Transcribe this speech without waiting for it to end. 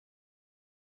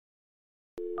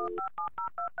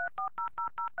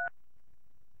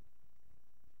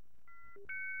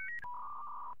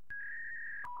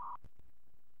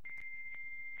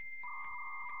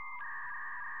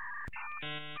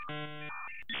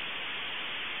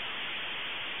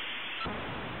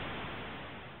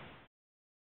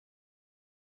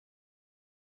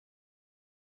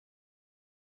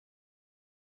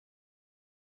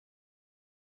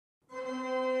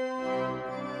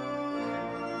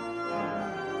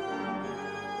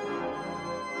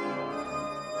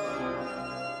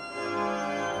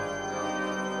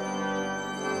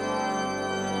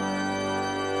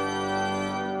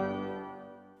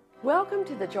Welcome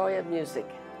to the Joy of Music.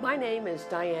 My name is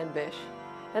Diane Bish,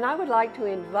 and I would like to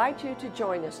invite you to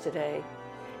join us today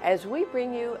as we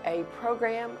bring you a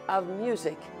program of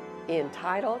music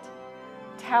entitled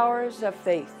Towers of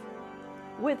Faith,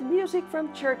 with music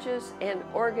from churches and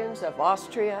organs of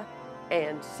Austria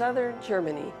and southern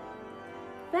Germany.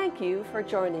 Thank you for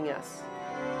joining us.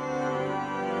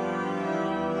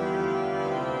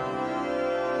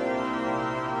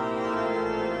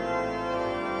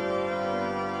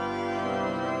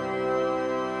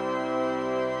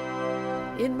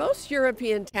 In most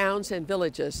European towns and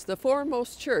villages, the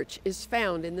foremost church is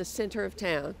found in the center of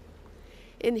town.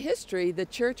 In history, the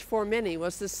church for many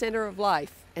was the center of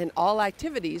life, and all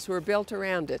activities were built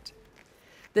around it.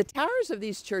 The towers of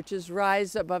these churches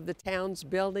rise above the town's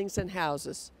buildings and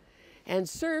houses, and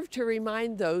serve to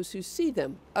remind those who see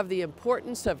them of the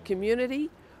importance of community,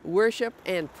 worship,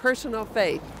 and personal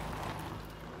faith.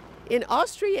 In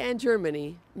Austria and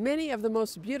Germany, many of the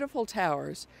most beautiful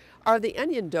towers are the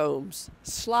onion domes,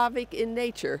 Slavic in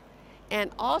nature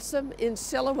and awesome in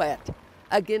silhouette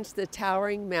against the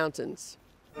towering mountains.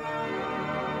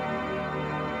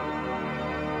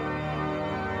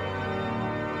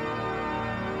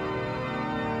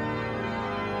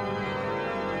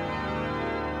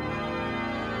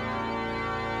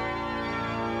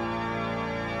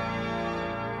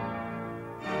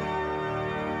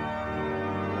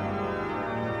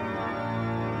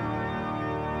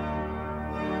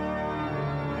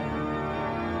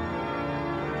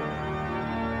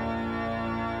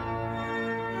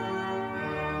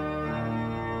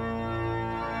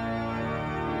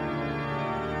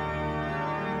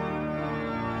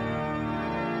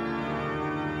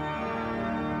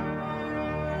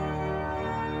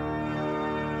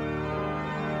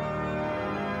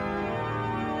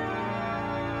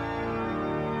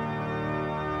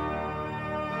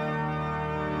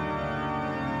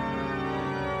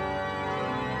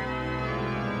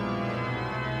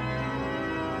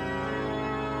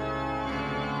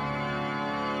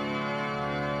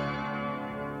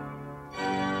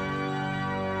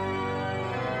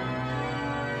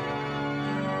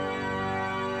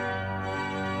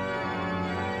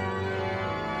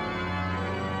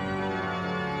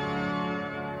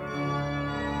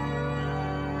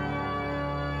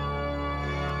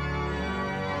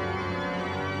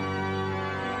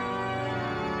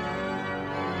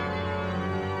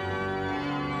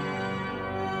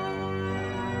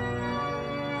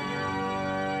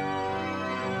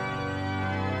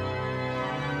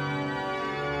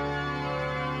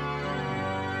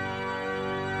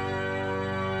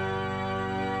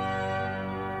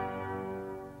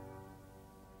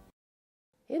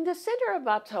 In the center of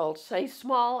Bad Tolz, a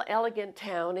small, elegant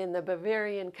town in the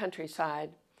Bavarian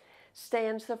countryside,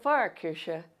 stands the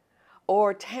Pharrkirche,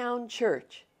 or town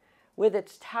church, with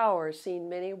its tower seen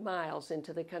many miles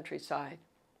into the countryside.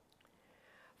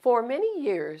 For many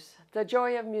years, the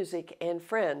Joy of Music and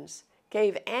friends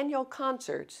gave annual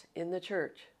concerts in the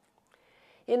church.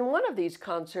 In one of these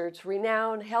concerts,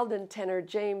 renowned Helden tenor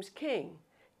James King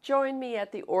joined me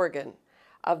at the organ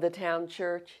of the town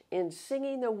church in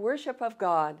singing the worship of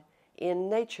God in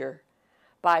nature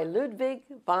by Ludwig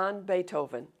van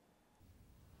Beethoven.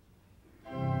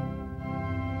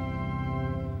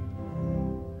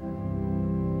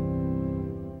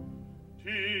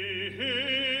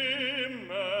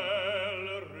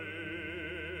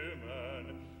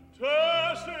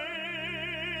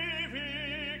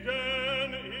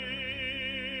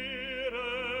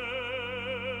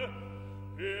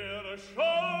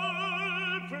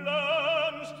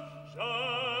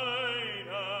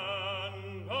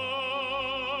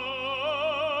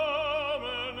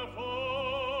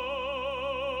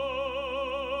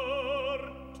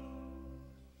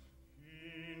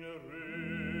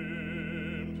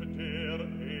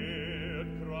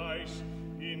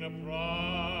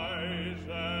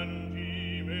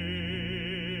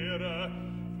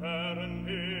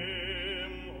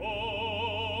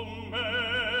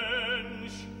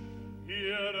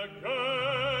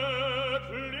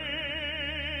 Göttlich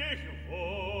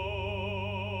wohl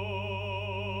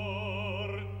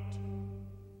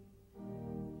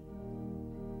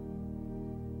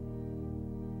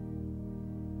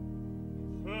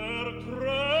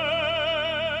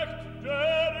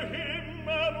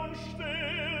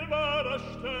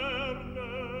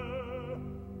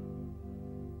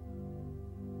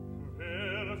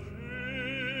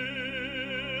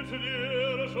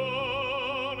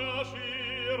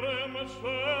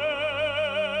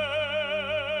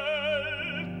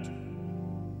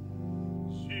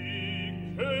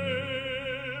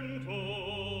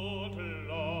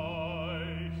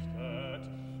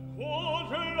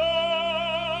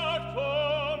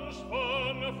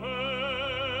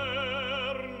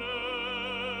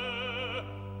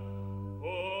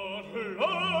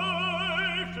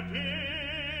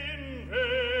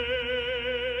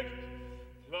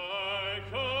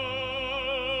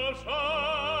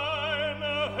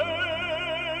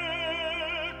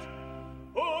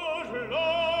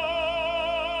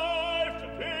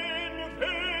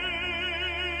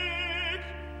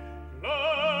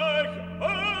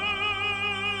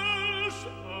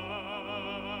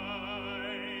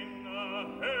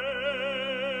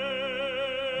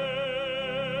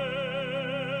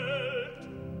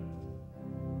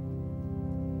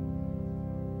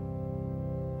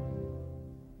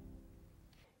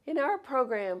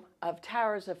program of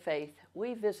Towers of Faith,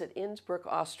 we visit Innsbruck,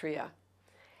 Austria,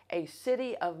 a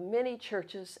city of many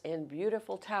churches and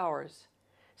beautiful towers,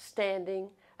 standing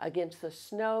against the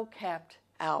snow-capped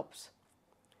Alps.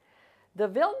 The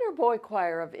Wiltner Boy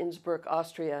Choir of Innsbruck,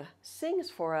 Austria, sings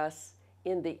for us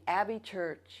in the Abbey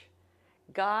Church,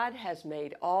 "God has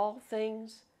made all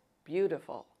things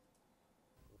beautiful."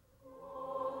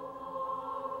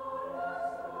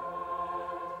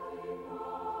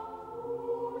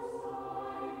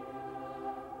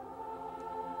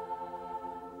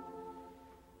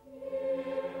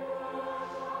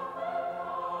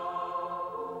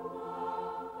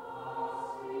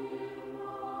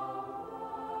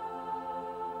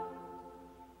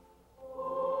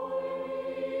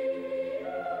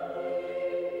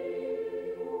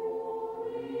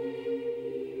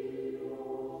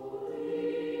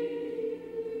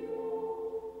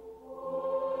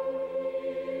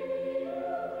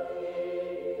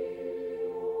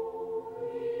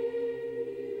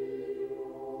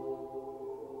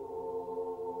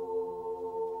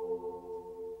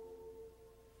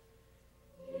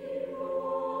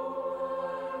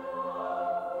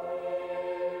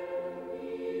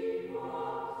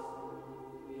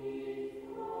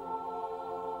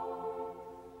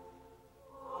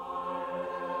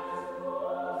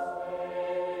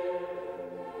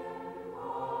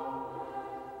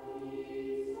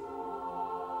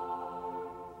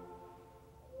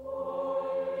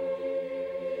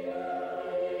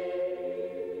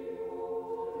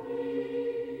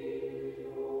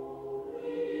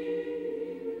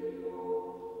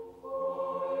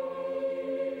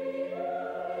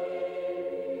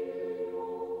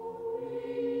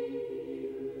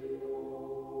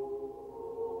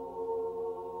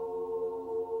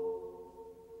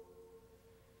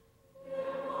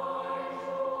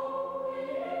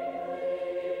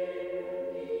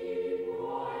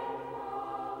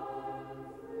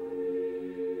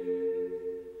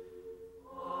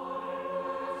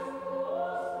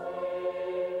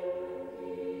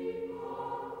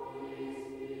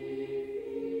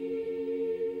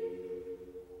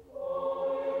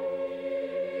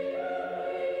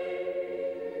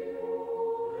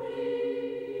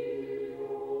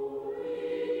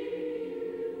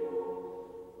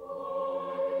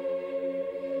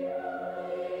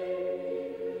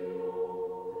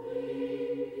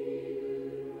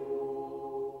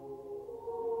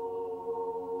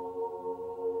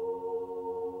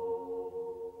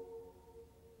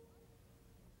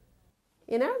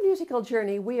 In our musical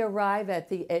journey, we arrive at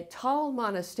the Ettal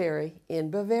Monastery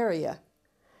in Bavaria.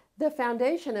 The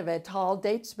foundation of Ettal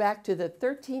dates back to the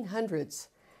 1300s.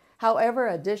 However,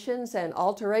 additions and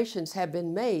alterations have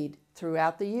been made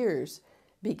throughout the years,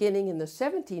 beginning in the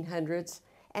 1700s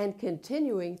and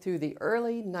continuing through the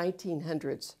early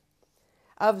 1900s.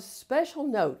 Of special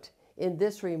note in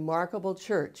this remarkable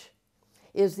church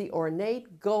is the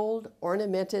ornate gold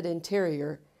ornamented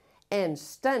interior and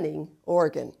stunning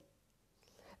organ.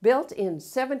 Built in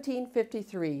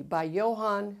 1753 by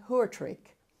Johann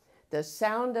Huertrich, the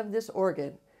sound of this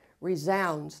organ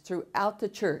resounds throughout the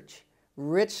church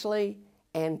richly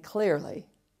and clearly.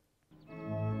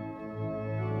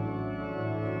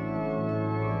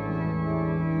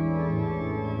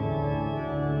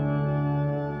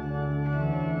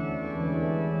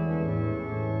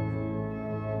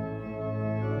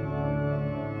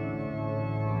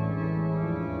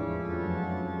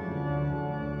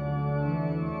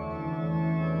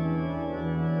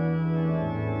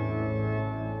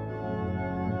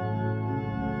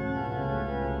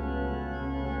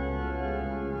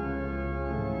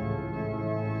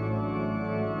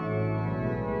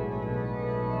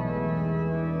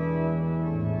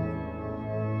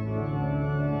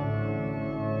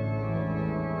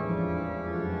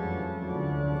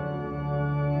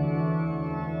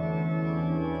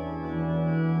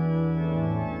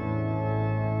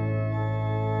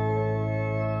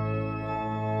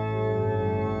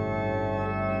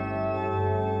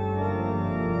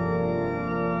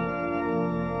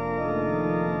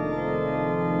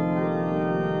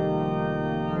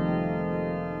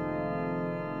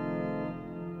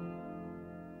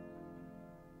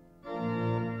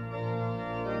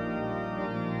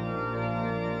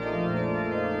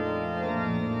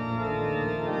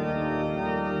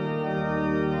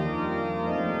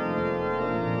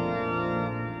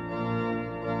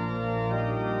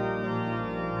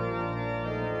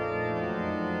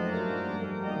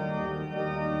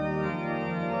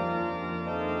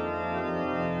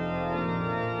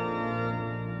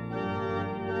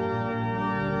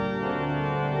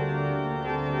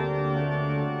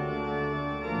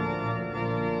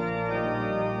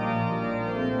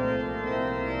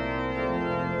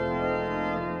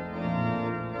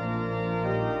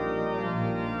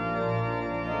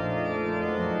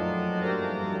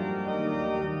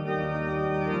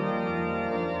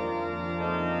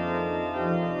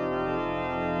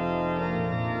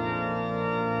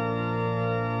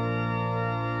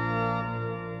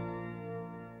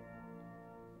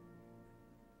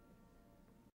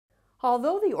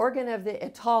 Although the organ of the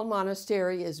Ettal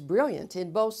Monastery is brilliant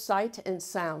in both sight and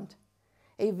sound,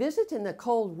 a visit in the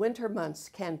cold winter months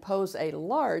can pose a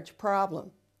large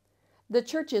problem. The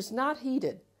church is not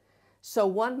heated, so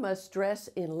one must dress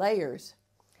in layers,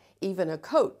 even a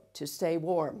coat to stay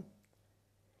warm.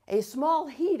 A small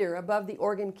heater above the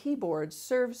organ keyboard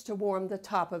serves to warm the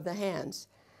top of the hands,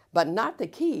 but not the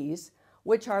keys,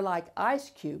 which are like ice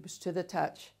cubes to the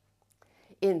touch.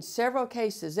 In several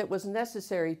cases, it was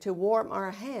necessary to warm our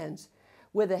hands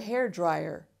with a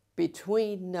hairdryer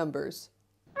between numbers.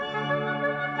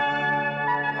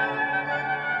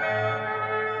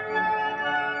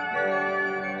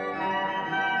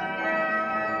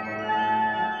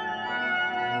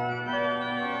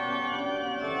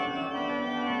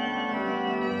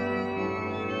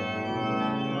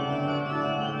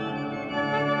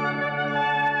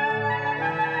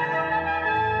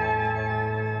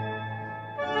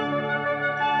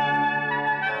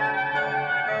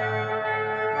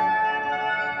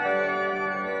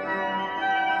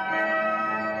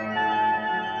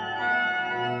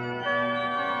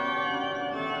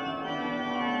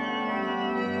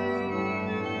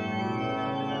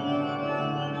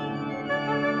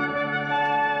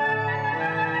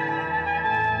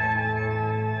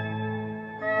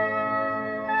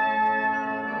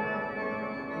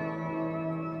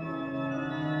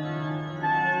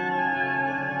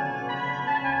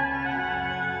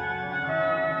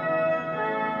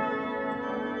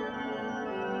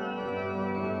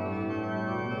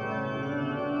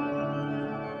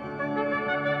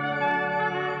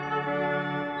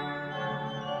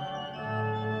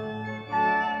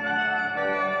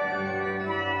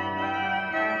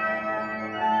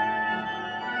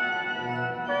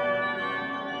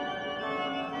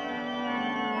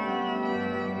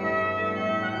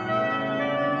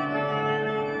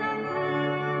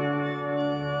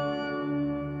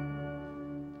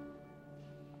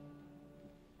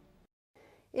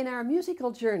 In our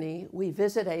musical journey, we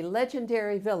visit a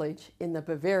legendary village in the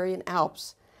Bavarian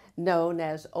Alps known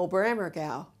as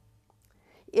Oberammergau.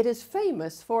 It is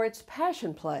famous for its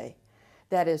passion play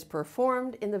that is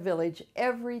performed in the village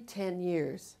every 10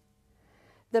 years.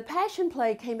 The passion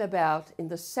play came about in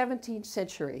the 17th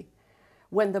century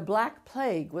when the Black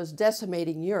Plague was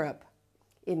decimating Europe,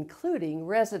 including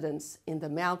residents in the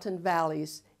mountain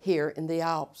valleys here in the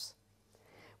Alps.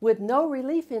 With no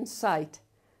relief in sight,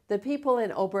 the people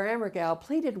in Oberammergau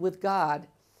pleaded with God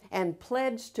and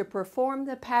pledged to perform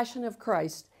the Passion of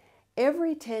Christ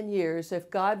every 10 years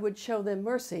if God would show them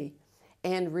mercy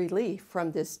and relief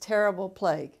from this terrible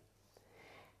plague.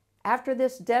 After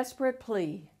this desperate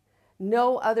plea,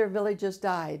 no other villages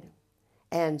died,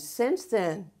 and since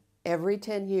then, every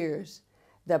 10 years,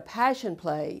 the Passion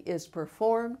Play is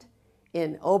performed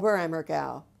in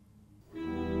Oberammergau.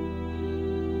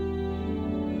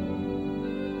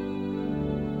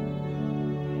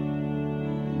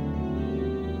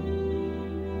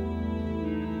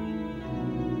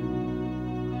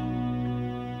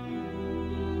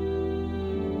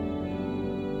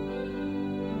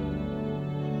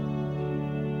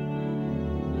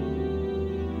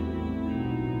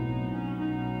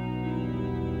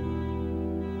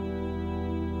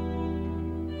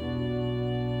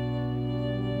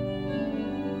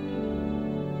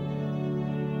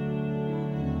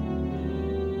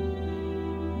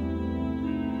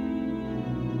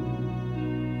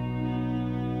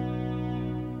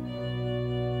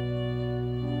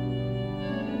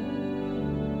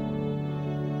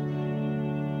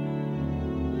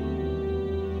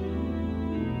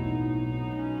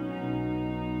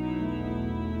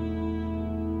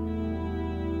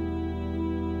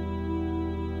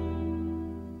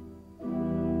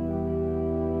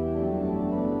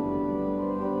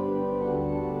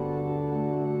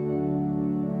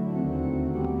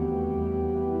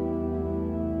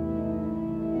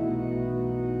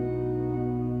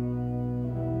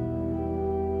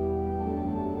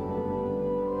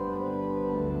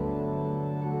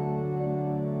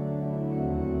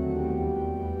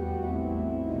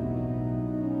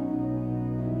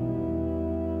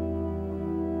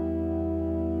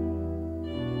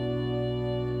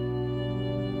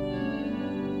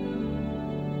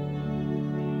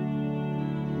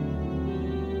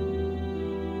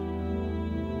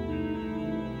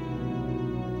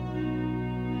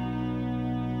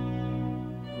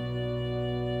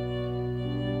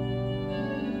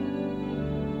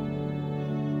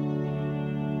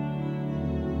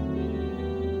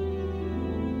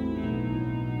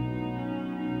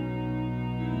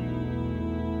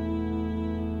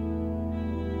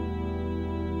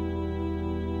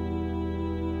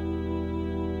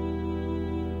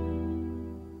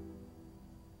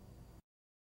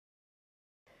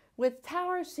 With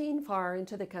towers seen far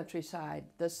into the countryside,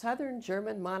 the southern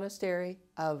German monastery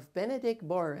of Benedikt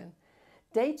Beuren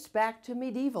dates back to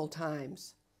medieval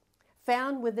times.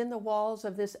 Found within the walls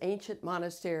of this ancient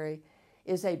monastery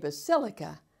is a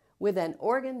basilica with an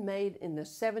organ made in the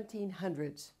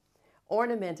 1700s,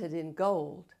 ornamented in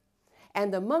gold,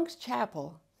 and the monk's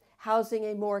chapel housing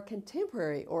a more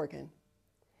contemporary organ.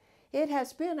 It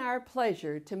has been our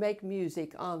pleasure to make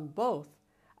music on both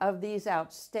of these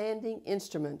outstanding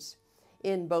instruments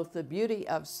in both the beauty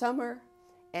of summer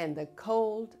and the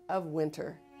cold of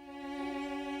winter.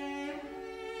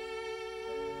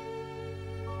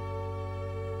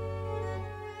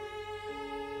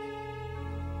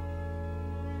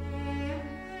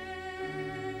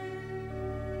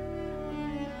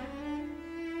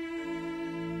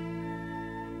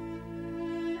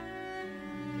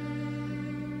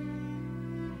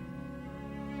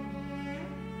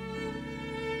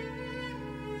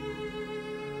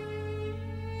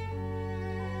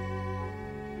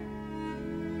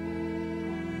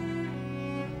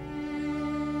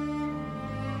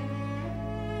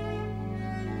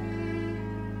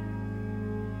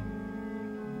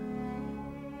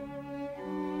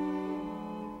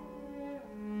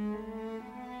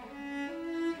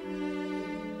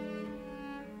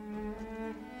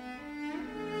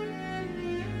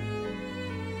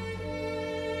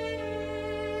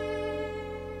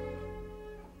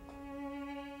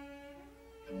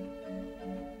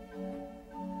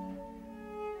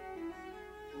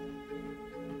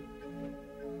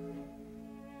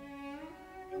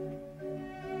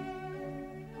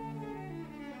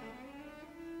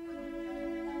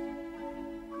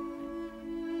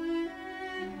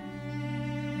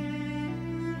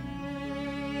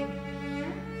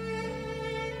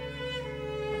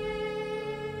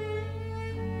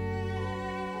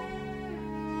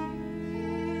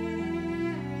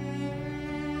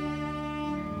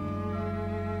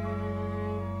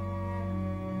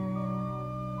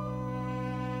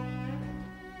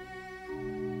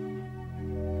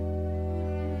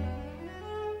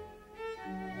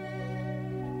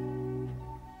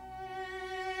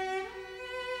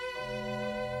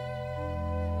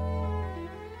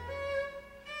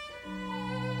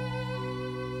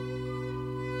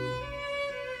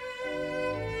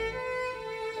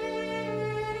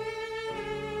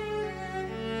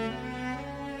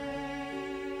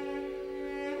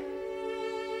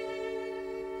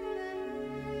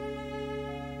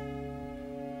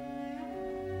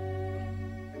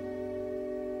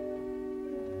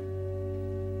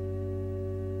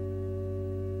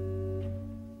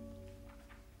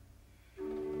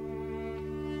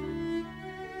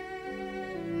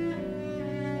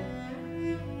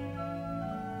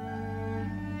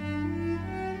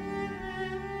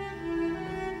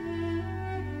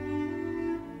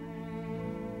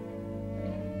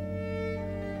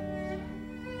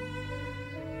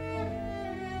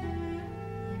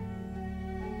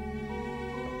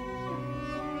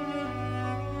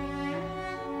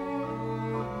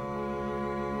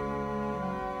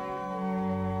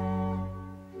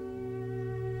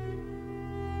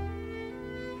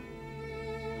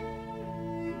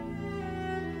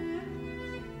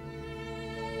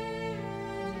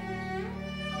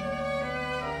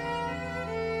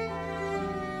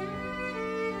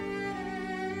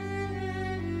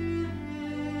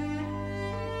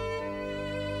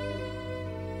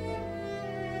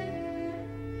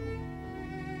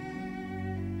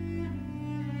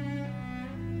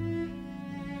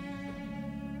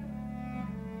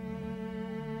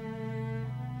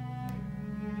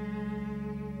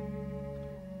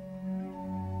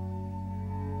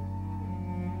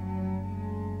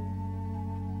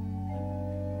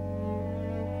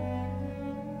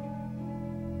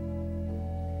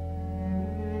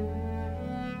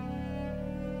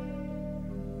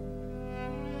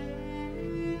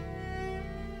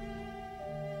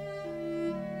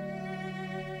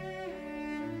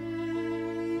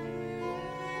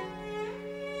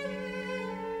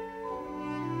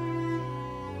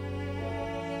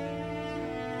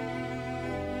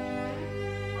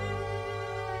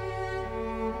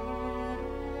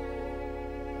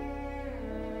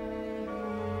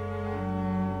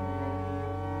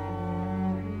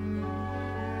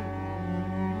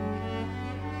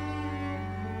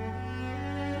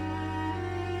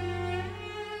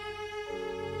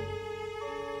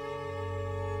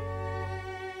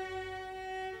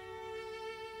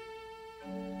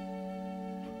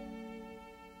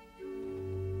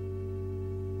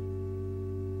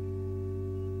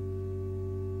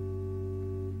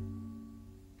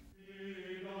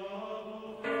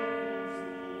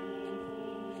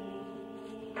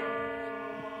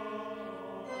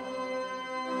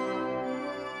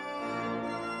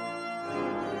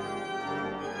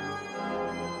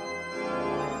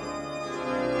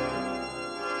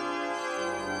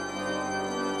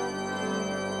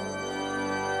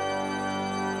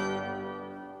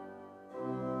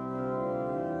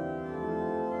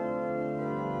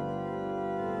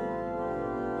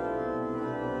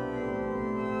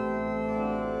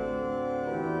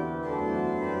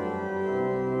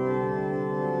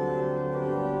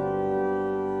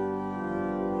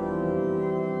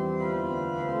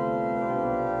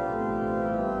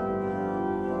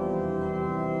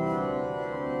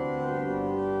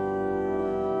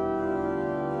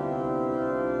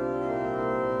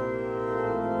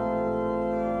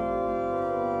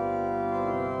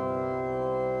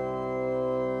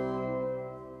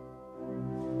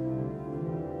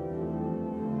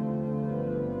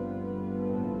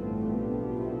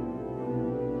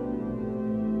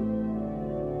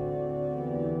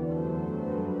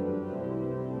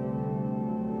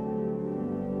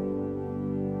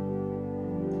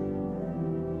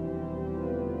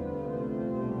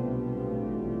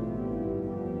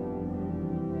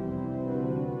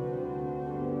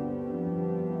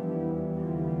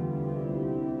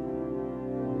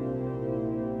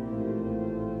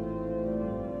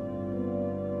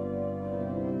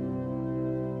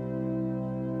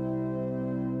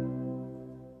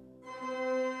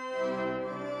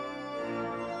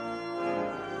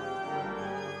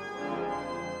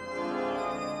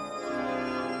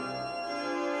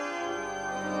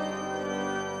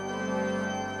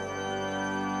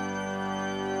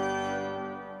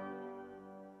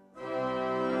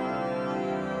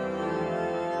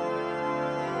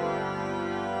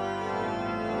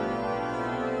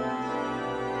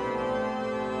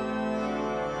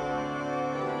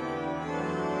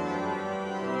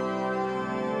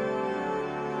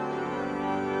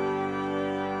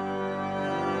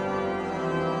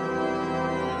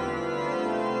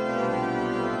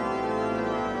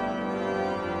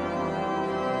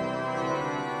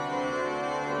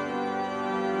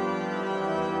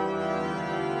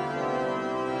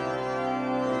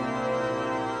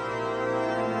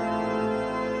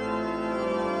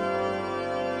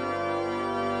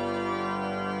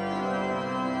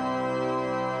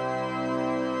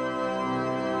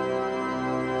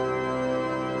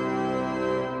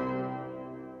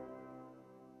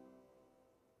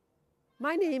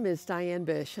 My name is Diane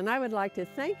Bish, and I would like to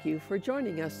thank you for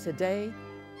joining us today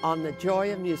on The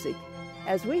Joy of Music,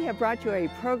 as we have brought you a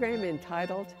program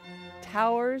entitled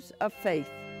Towers of Faith,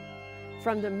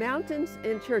 from the mountains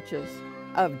and churches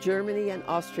of Germany and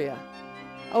Austria.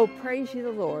 Oh, praise ye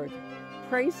the Lord.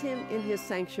 Praise him in his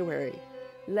sanctuary.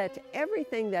 Let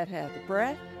everything that hath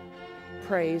breath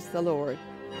praise the Lord.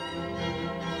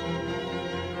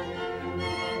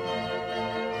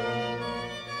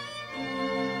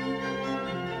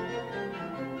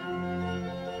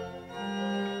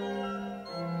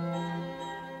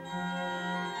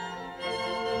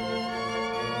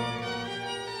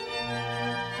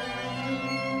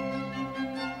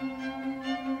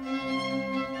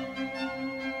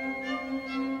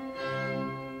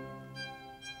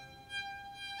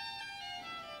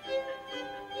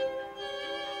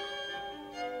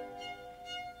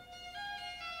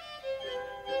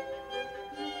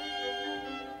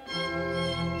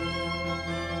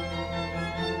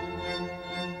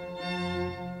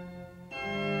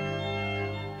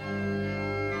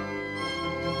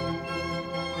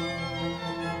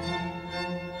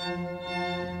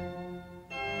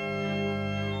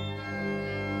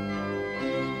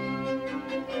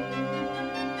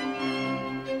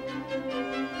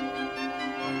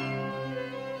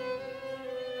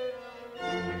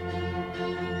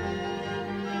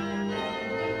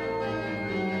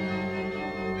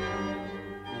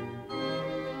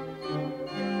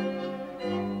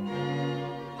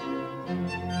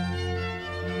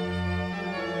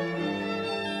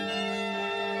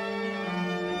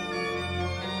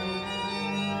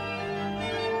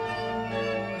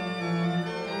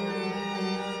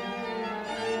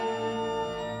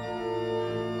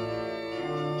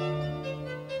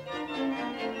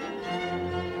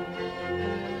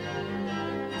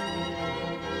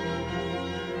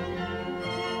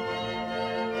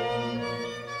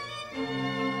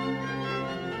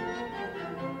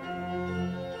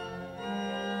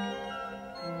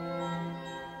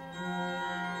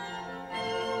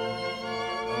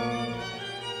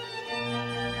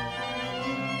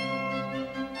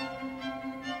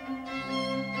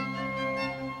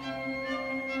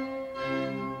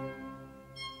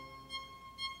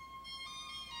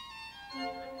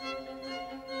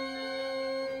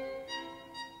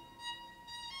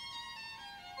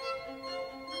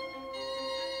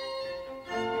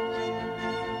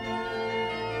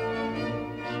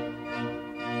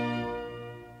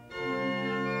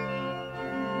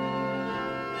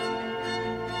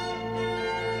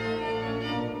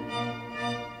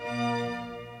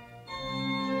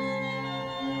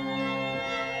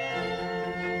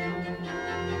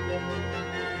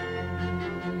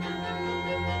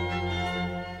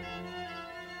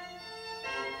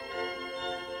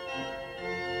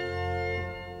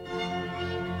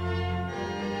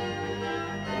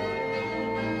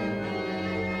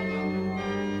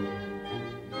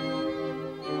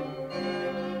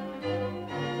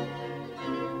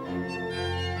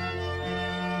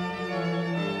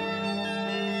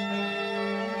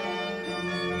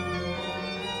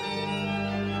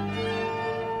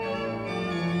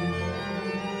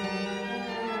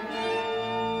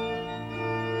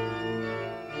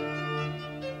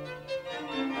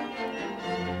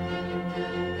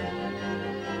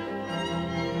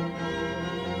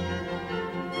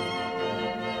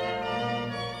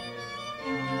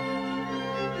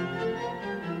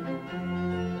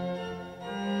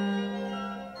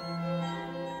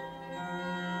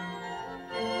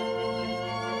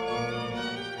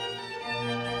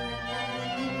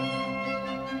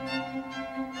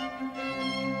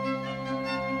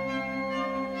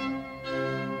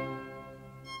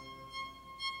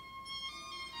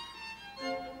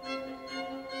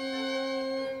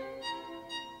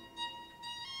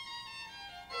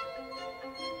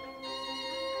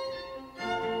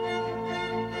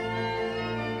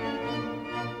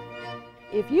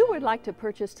 If you would like to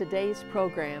purchase today's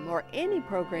program or any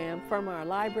program from our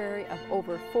library of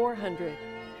over 400,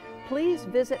 please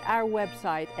visit our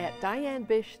website at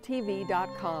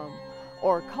dianebishtv.com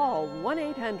or call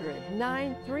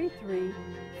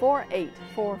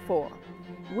 1-800-933-4844.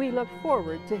 We look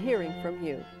forward to hearing from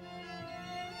you.